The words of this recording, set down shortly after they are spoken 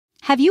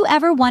Have you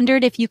ever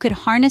wondered if you could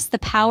harness the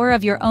power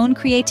of your own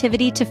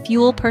creativity to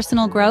fuel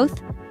personal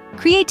growth?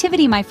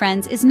 Creativity, my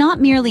friends, is not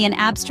merely an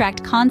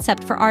abstract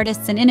concept for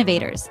artists and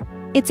innovators.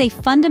 It's a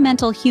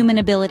fundamental human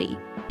ability,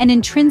 an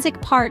intrinsic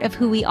part of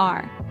who we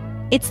are.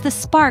 It's the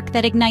spark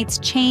that ignites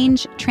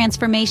change,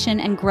 transformation,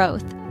 and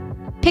growth.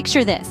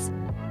 Picture this.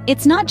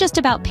 It's not just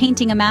about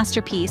painting a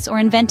masterpiece or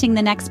inventing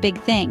the next big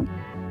thing.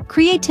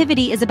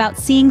 Creativity is about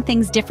seeing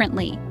things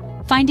differently,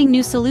 finding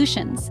new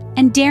solutions,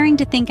 and daring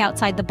to think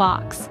outside the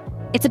box.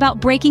 It's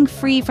about breaking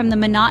free from the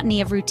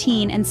monotony of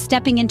routine and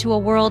stepping into a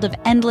world of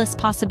endless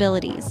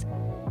possibilities.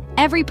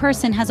 Every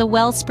person has a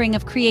wellspring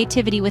of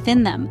creativity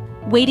within them,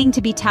 waiting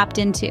to be tapped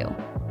into.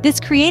 This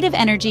creative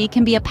energy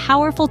can be a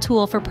powerful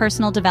tool for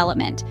personal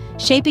development,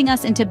 shaping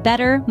us into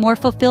better, more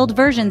fulfilled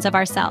versions of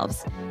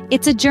ourselves.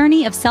 It's a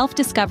journey of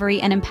self-discovery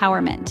and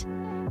empowerment.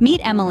 Meet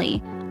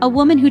Emily, a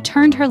woman who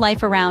turned her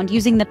life around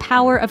using the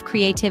power of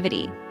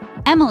creativity.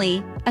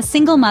 Emily, a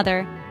single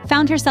mother,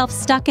 found herself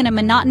stuck in a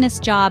monotonous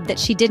job that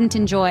she didn't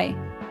enjoy.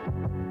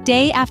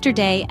 Day after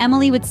day,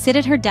 Emily would sit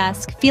at her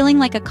desk, feeling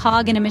like a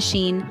cog in a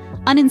machine,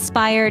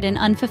 uninspired and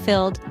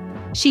unfulfilled.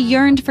 She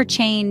yearned for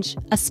change,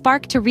 a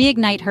spark to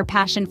reignite her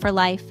passion for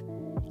life.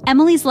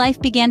 Emily's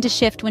life began to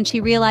shift when she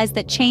realized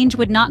that change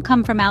would not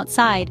come from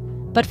outside,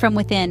 but from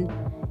within.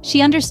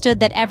 She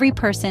understood that every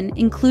person,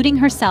 including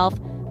herself,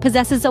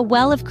 possesses a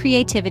well of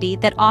creativity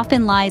that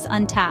often lies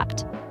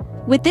untapped.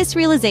 With this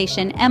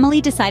realization,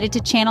 Emily decided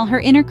to channel her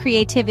inner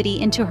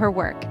creativity into her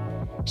work.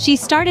 She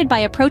started by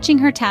approaching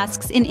her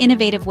tasks in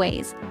innovative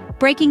ways,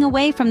 breaking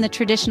away from the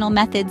traditional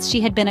methods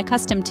she had been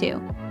accustomed to.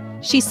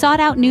 She sought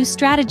out new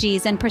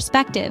strategies and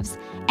perspectives,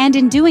 and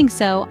in doing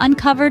so,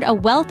 uncovered a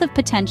wealth of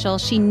potential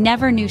she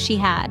never knew she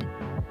had.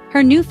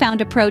 Her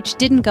newfound approach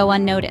didn't go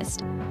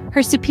unnoticed.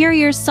 Her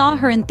superiors saw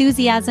her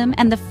enthusiasm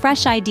and the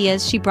fresh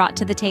ideas she brought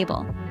to the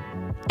table.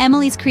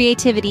 Emily's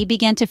creativity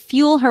began to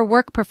fuel her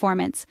work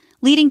performance,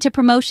 leading to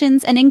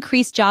promotions and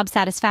increased job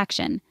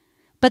satisfaction.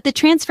 But the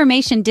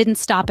transformation didn't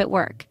stop at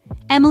work.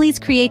 Emily's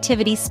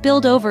creativity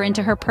spilled over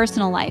into her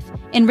personal life,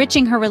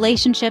 enriching her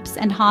relationships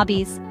and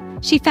hobbies.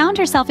 She found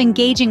herself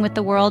engaging with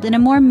the world in a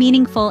more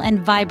meaningful and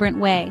vibrant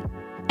way.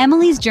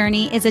 Emily's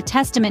journey is a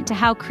testament to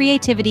how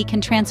creativity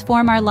can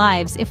transform our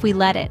lives if we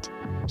let it.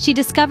 She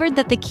discovered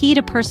that the key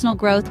to personal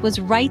growth was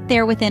right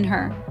there within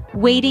her,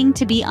 waiting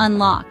to be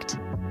unlocked.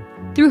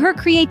 Through her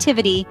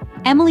creativity,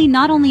 Emily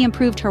not only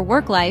improved her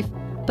work life,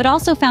 but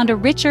also found a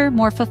richer,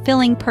 more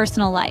fulfilling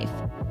personal life.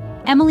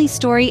 Emily's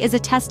story is a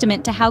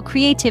testament to how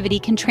creativity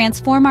can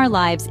transform our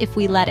lives if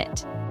we let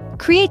it.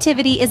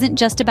 Creativity isn't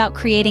just about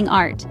creating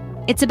art,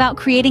 it's about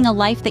creating a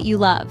life that you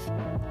love.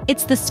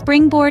 It's the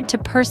springboard to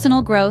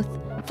personal growth,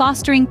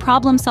 fostering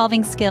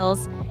problem-solving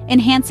skills,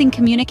 enhancing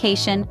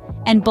communication,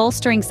 and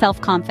bolstering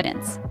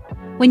self-confidence.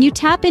 When you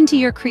tap into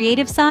your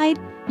creative side,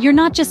 you're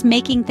not just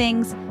making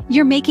things,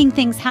 you're making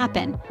things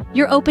happen.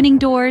 You're opening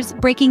doors,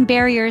 breaking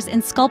barriers,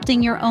 and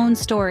sculpting your own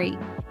story.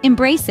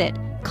 Embrace it,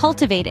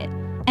 cultivate it,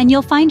 and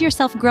you'll find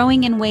yourself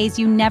growing in ways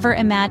you never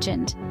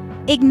imagined.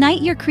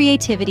 Ignite your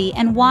creativity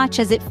and watch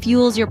as it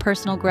fuels your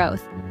personal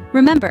growth.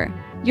 Remember,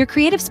 your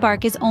creative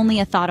spark is only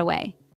a thought away.